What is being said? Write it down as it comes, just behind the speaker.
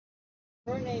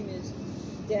Her name is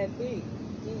Debbie,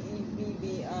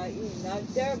 Debbii, not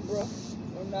Deborah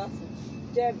or nothing.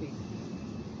 Debbie.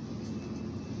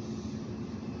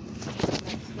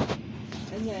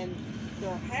 And then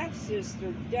their half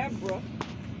sister, Deborah,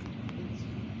 is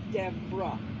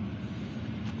Deborah.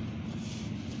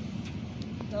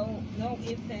 No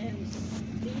ifs, ands,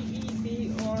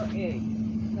 Debra.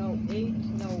 No H,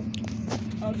 no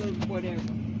other whatever.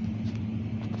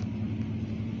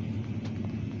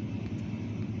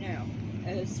 Now,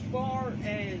 as far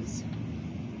as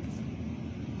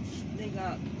they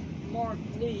got Mark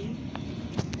Lee,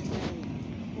 and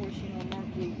then of course Mark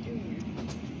Lee Jr.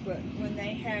 But when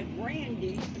they had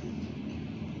Randy,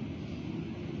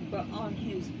 but on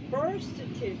his birth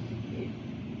certificate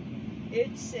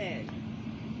it said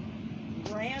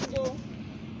Randall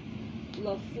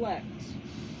LaFlex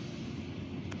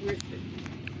Griffith.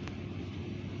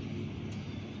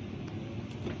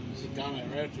 Down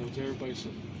at Radfield's, everybody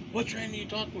said, "Which Randy you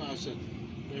talking about?" I said,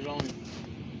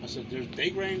 "There's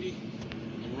Big Randy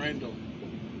and Randall.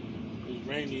 There's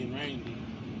Randy and Randy.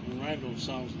 And Randall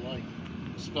sounds like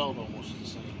spelled almost the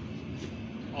same.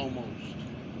 Almost."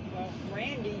 Well,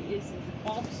 Randy is an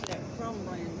offset from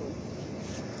Randall.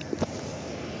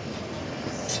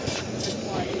 That's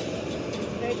why it's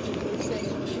effectively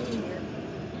saying Junior.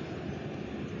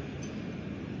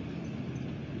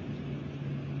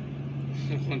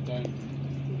 One time,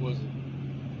 it was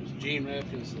Gene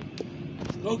Atkins said,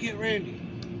 "Go get Randy."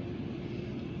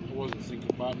 I wasn't thinking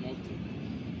about nothing.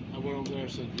 I went over there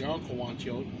and said, "Your uncle wants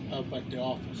you up at the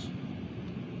office."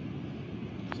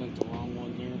 Sent the wrong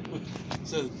one there. It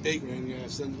says Big Randy, I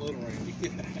sent Little Randy.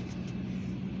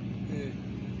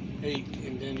 Hey,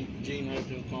 and then Gene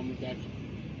Atkins called me back.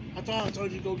 "I thought I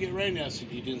told you to go get Randy." I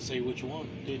said, "You didn't say which one,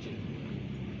 did you?"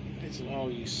 He said, "Oh,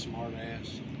 you smart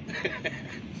ass."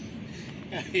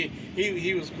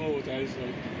 he was cool with that. He's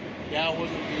like, "Yeah, I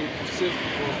wasn't being persistent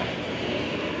for it."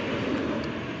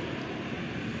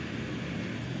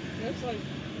 That's like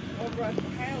over at the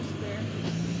house there.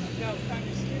 I got kind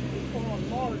of stupid calling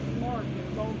Mark,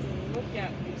 and told him to look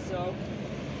at me. So,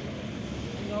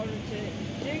 in order to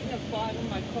dignify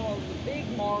him, I called the big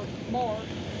Mark, and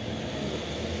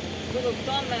little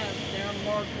dumbass there,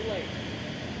 Mark Blake.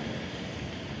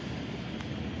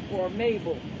 Or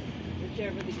Mabel,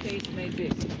 whichever the case may be.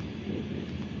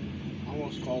 I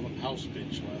almost called him house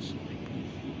bitch last night.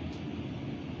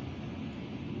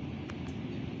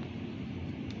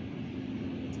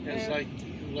 It's like,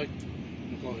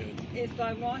 go ahead. If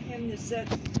I want him to set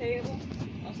the table,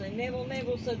 I'll say,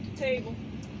 Mabel, set the table.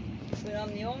 But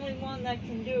I'm the only one that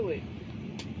can do it.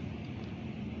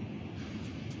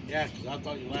 Yeah, because I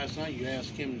thought last night you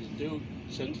asked him to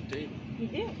set the table. He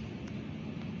did.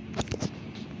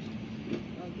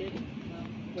 Oh, did he? Well,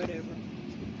 whatever.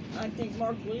 I think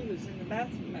Mark Lee was in the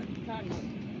bathroom at the time.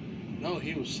 No,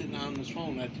 he was sitting on his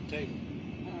phone at the table.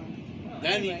 Well,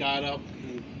 then anyway. He got up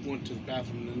and went to the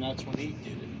bathroom, and that's when he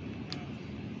did it.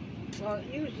 Well,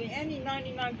 usually, any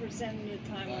 99% of the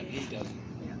time. He doesn't.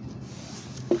 Yeah.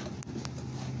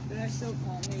 But I still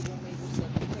call Mabel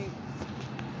set the table.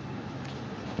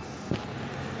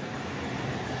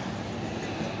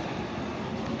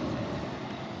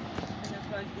 And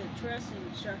if I get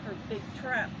Tressie to shut her big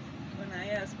trap when I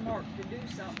ask Mark to do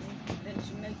something, then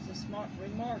she makes a smart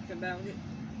remark about it.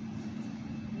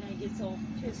 And I gets all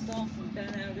pissed off and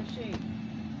bent out of shape.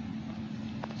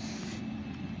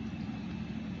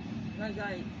 Like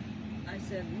I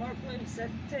said, Mark, lady,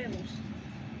 set the table.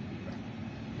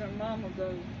 Their mama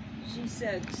goes, she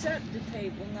said, set the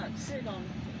table, not sit on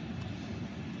it.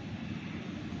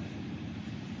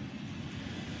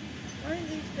 One of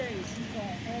these days, he's going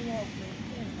to hang off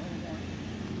with him or one.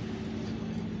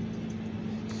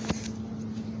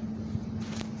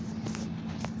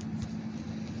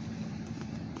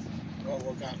 Well,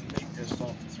 what got me pissed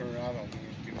off with her, I don't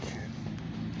even give a shit.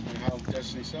 And how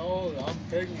Destiny said, "Oh, I'm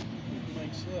pregnant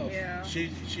myself." Yeah. She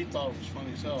thought it was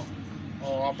funny as hell.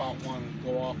 Oh, I about wanted to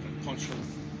go off and punch her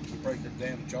and break her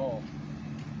damn jaw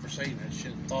for saying that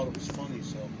shit. Thought it was funny,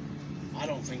 so I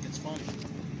don't think it's funny.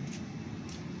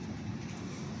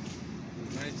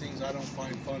 There's many things I don't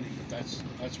find funny, but that's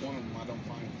one of them I don't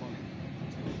find funny.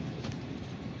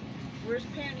 Where's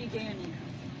Panty Danny?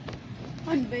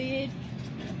 On the bed.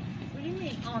 What do you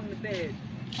mean on the bed?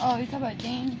 Oh, you talking about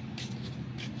Dan?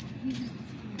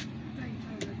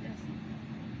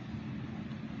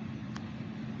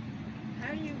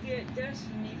 How do you get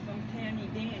Destiny from Panty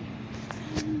Danny?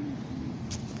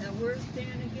 Now where's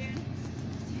Dan again?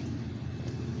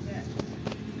 Yeah.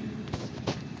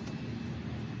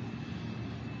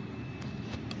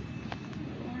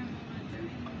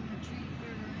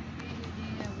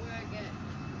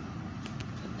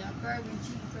 bourbon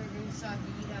cheeseburger so I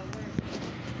could eat at work.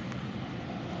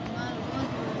 A lot of ones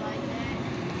were like that.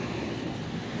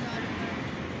 Not enough.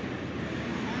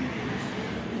 Hungry and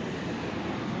shit.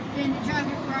 Then the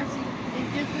chocolate frosting, they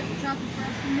just put the chocolate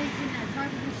frosting mix in that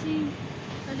chocolate machine.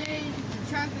 So they, the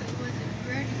chocolate wasn't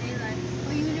ready. They like,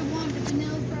 oh, you didn't want the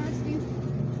vanilla